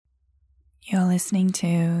You're listening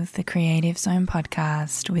to the Creative Zone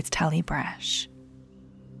podcast with Tali Brash.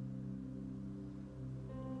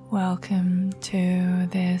 Welcome to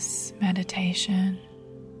this meditation.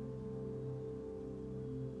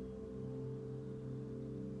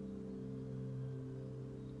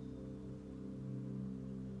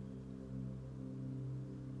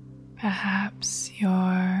 Perhaps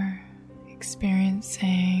you're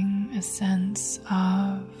experiencing a sense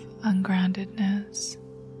of ungroundedness,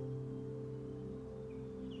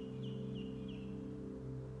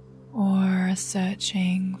 or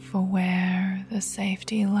searching for where the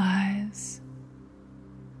safety lies.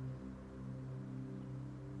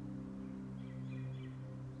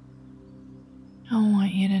 I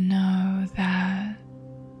want you to know that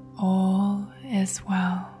all is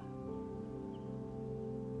well,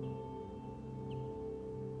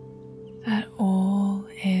 that all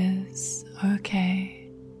is okay,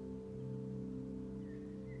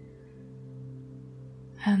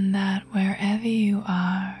 and that wherever you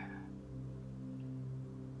are,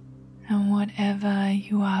 and whatever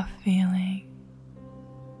you are feeling,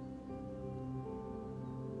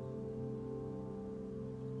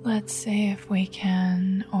 let's see if we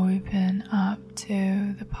can open up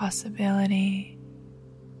to the possibility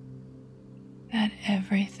that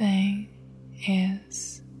everything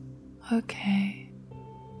is okay.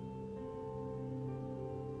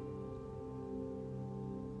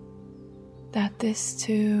 That this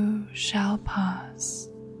too shall pass.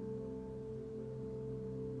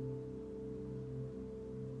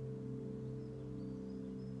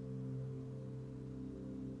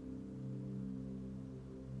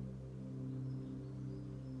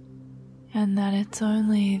 And that it's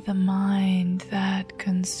only the mind that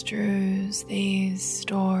construes these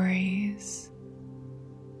stories.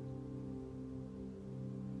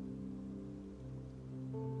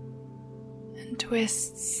 And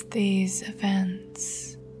twists these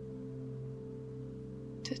events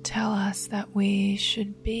to tell us that we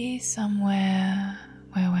should be somewhere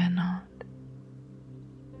where we're not.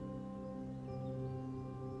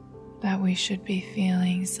 That we should be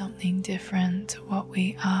feeling something different to what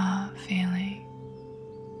we are feeling.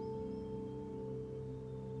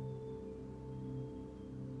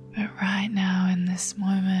 But right now in this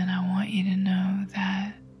moment, I want you to know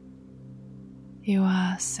that you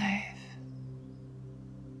are safe.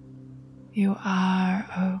 You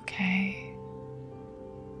are okay.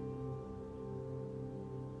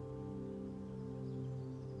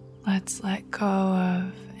 Let's let go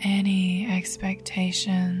of any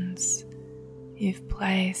expectations you've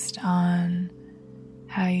placed on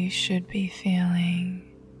how you should be feeling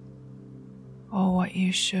or what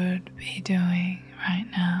you should be doing right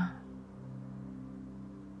now.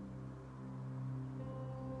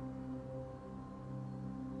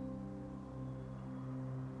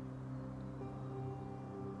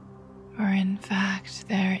 Or in fact,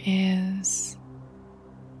 there is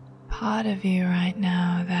part of you right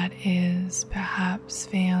now that is perhaps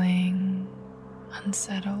feeling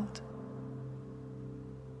unsettled.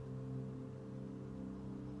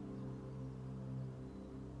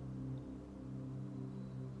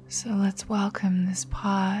 So let's welcome this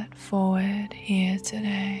part forward here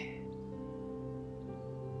today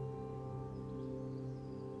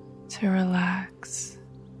to relax,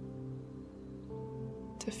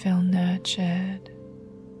 to feel nurtured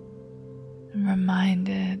and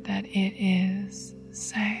reminded that it is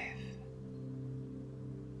safe.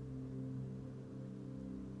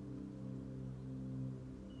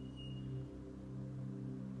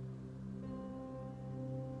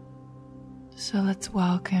 So let's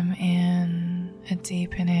welcome in a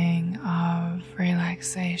deepening of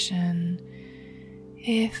relaxation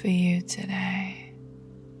here for you today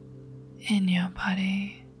in your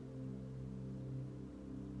body.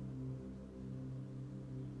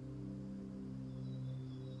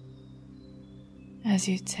 As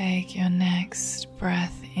you take your next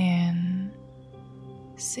breath in,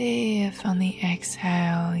 see if on the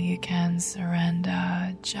exhale you can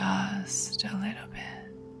surrender just a little bit.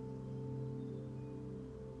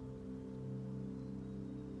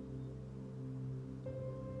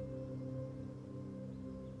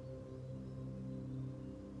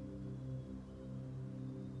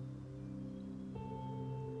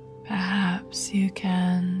 Perhaps you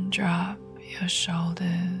can drop your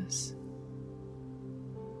shoulders,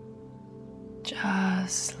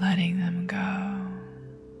 just letting them go.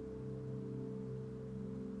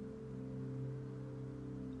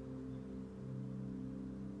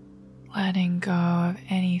 Letting go of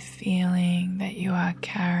any feeling that you are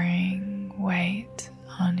carrying weight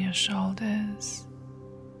on your shoulders.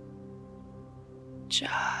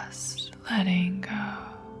 Just letting go.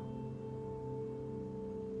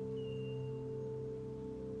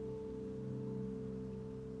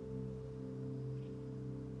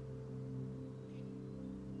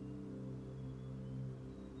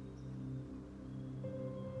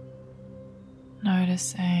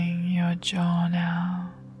 Noticing your jaw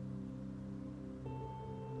now.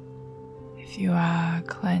 If you are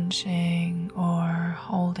clenching or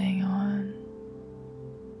holding on.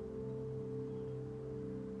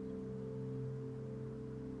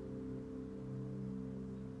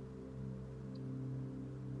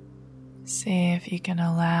 See if you can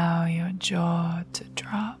allow your jaw to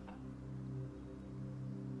drop.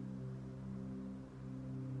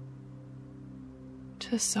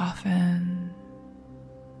 To soften.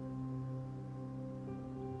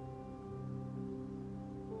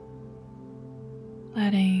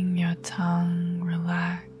 Letting your tongue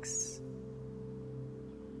relax.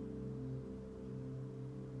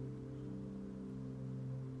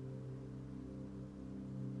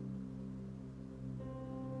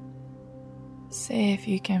 See if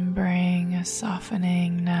you can bring a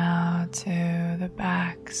softening now to the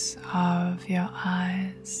backs of your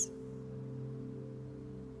eyes.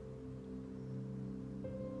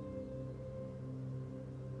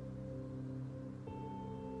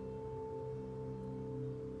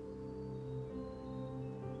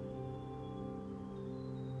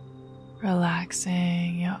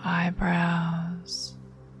 Relaxing your eyebrows,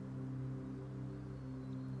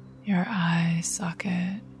 your eye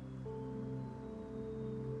socket,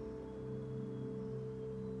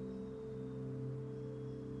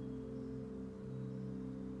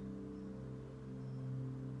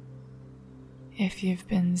 if you've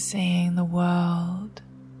been seeing the world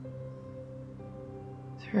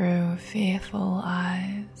through fearful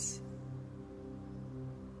eyes,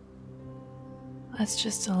 let's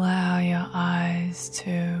just allow your eyes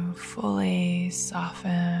to fully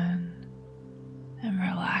soften and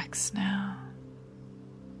relax now.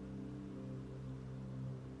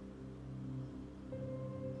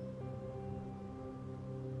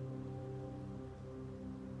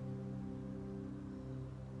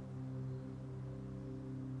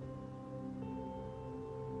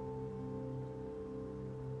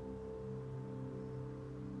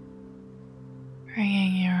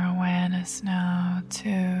 Bringing your awareness now to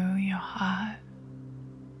your heart.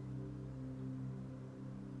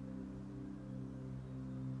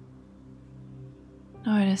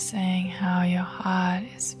 Noticing how your heart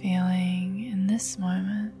is feeling in this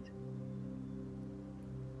moment.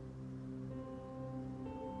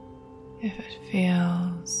 If it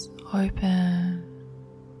feels open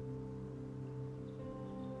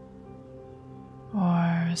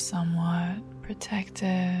or somewhat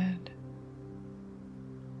protected.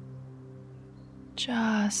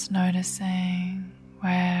 Just noticing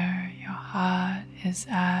where your heart is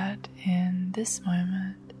at in this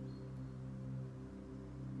moment.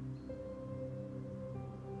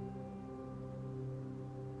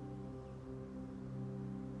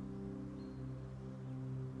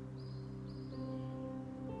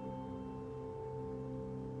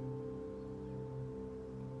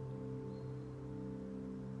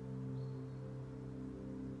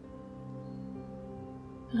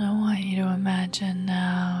 And I want you to imagine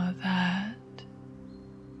now that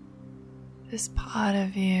this part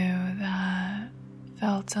of you that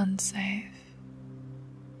felt unsafe,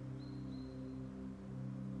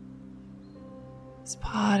 this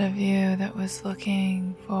part of you that was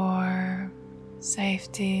looking for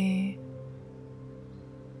safety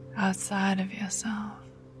outside of yourself,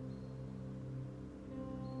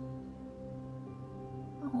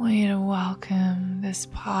 I want you to welcome this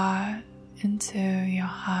part into your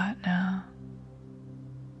heart now.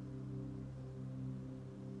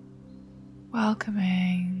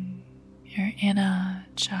 Welcoming your inner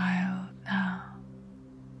child now.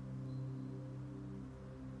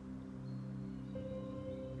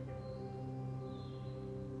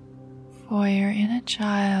 For your inner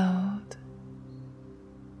child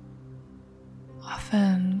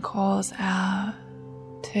often calls out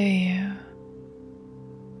to you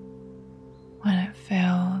when it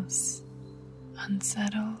feels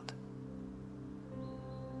unsettled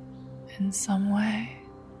in some way.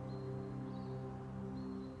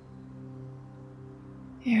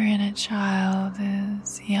 Your inner child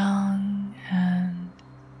is young and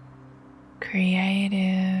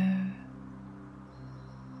creative.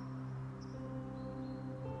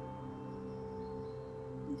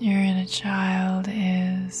 Your inner child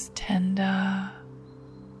is tender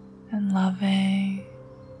and loving.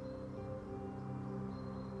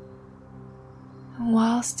 And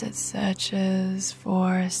whilst it searches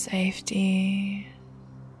for safety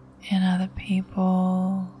in other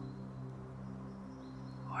people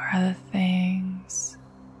or other things,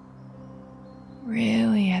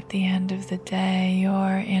 really at the end of the day,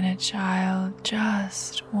 your inner child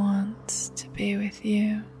just wants to be with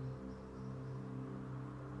you.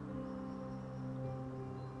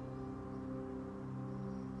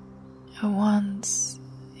 that wants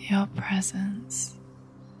your presence,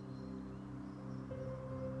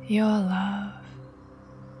 your love,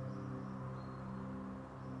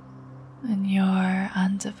 and your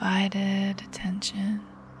undivided attention.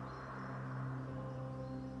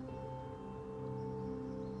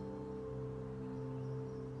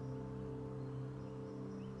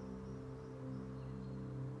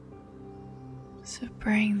 So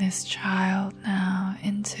bring this child now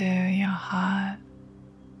into your heart.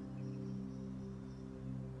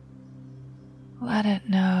 Let it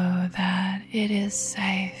know that it is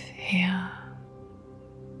safe here.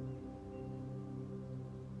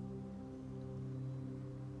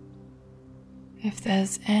 If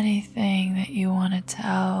there's anything that you want to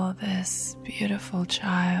tell this beautiful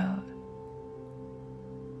child,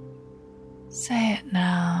 say it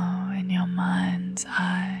now in your mind's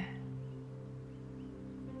eye.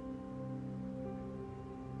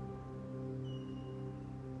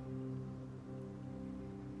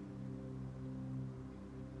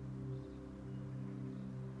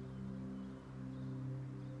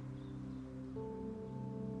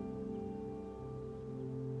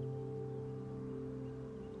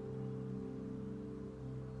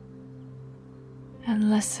 And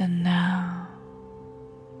listen now.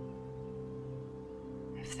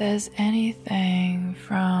 If there's anything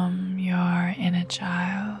from your inner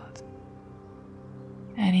child,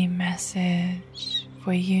 any message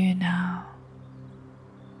for you now,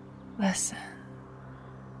 listen.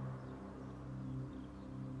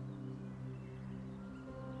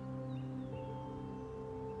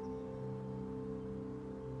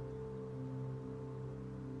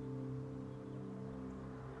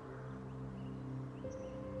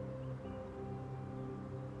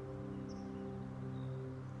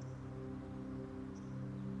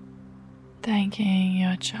 Thanking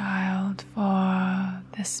your child for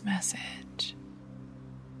this message,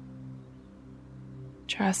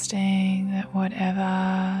 trusting that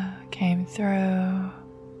whatever came through,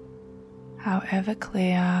 however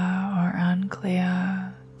clear or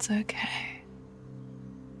unclear, it's okay.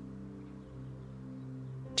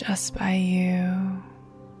 Just by you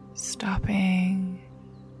stopping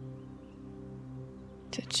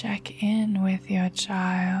to check in with your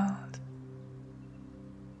child,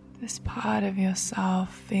 this part of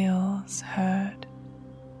yourself feels heard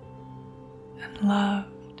and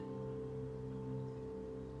loved.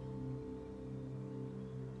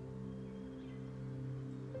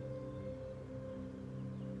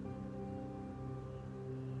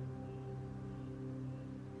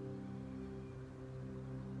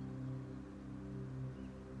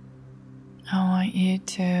 I want you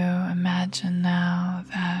to imagine now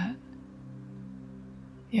that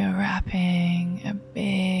you're wrapping a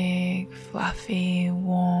big, fluffy,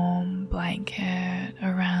 warm blanket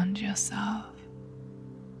around yourself,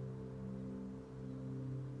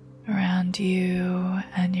 around you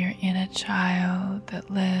and your inner child that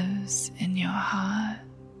lives in your heart,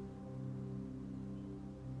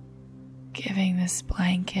 giving this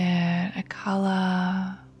blanket a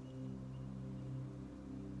color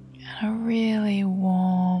and a really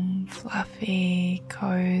warm, fluffy,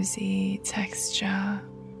 cozy texture,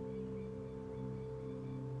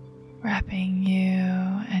 wrapping you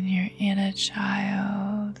and your inner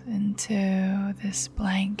child into this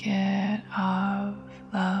blanket of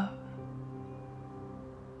love.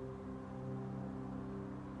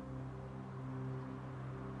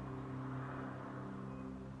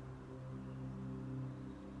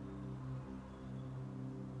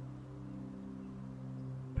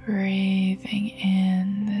 Breathing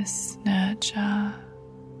in this nurture,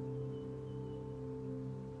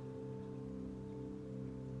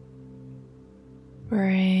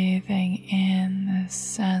 breathing in this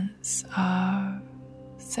sense of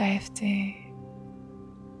safety,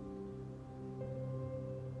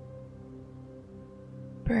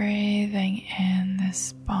 breathing in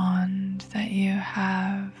this bond that you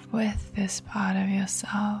have with this part of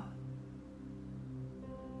yourself.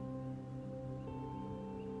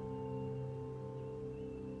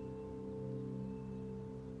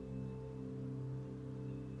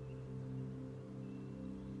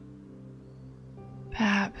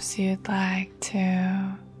 Perhaps you'd like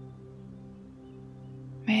to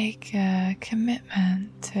make a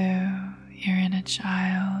commitment to your inner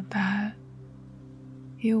child that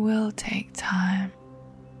you will take time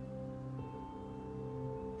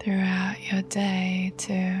throughout your day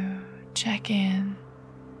to check in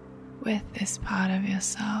with this part of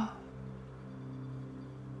yourself.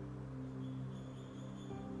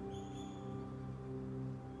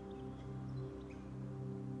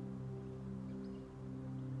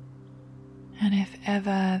 And if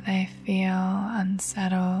ever they feel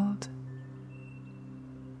unsettled,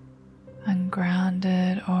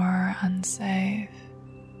 ungrounded or unsafe,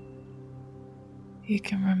 you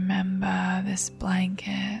can remember this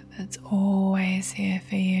blanket that's always here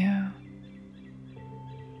for you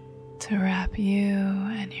to wrap you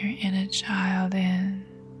and your inner child in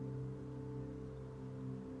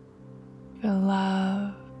for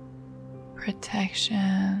love,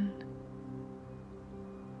 protection,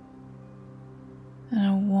 and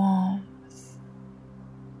a warmth.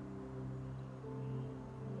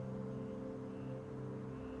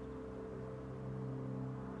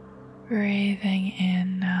 Breathing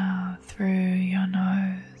in now through your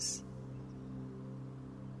nose.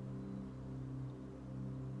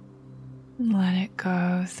 And let it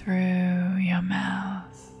go through your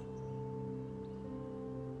mouth.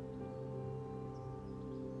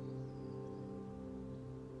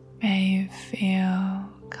 May you feel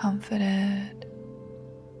comforted.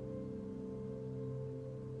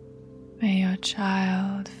 May your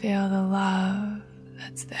child feel the love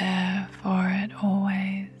that's there for it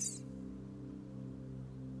always.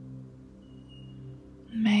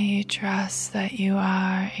 May you trust that you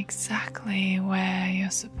are exactly where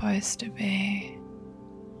you're supposed to be.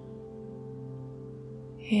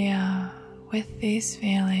 Here with these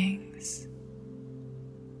feelings,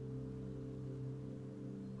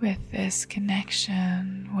 with this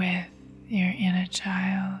connection with your inner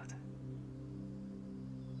child.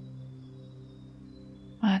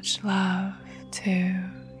 Much love to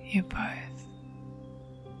you both.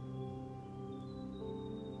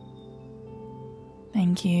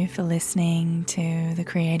 Thank you for listening to the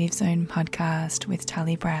Creative Zone podcast with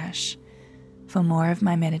Tully Brash. For more of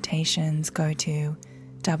my meditations, go to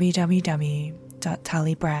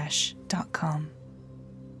www.tullybrash.com.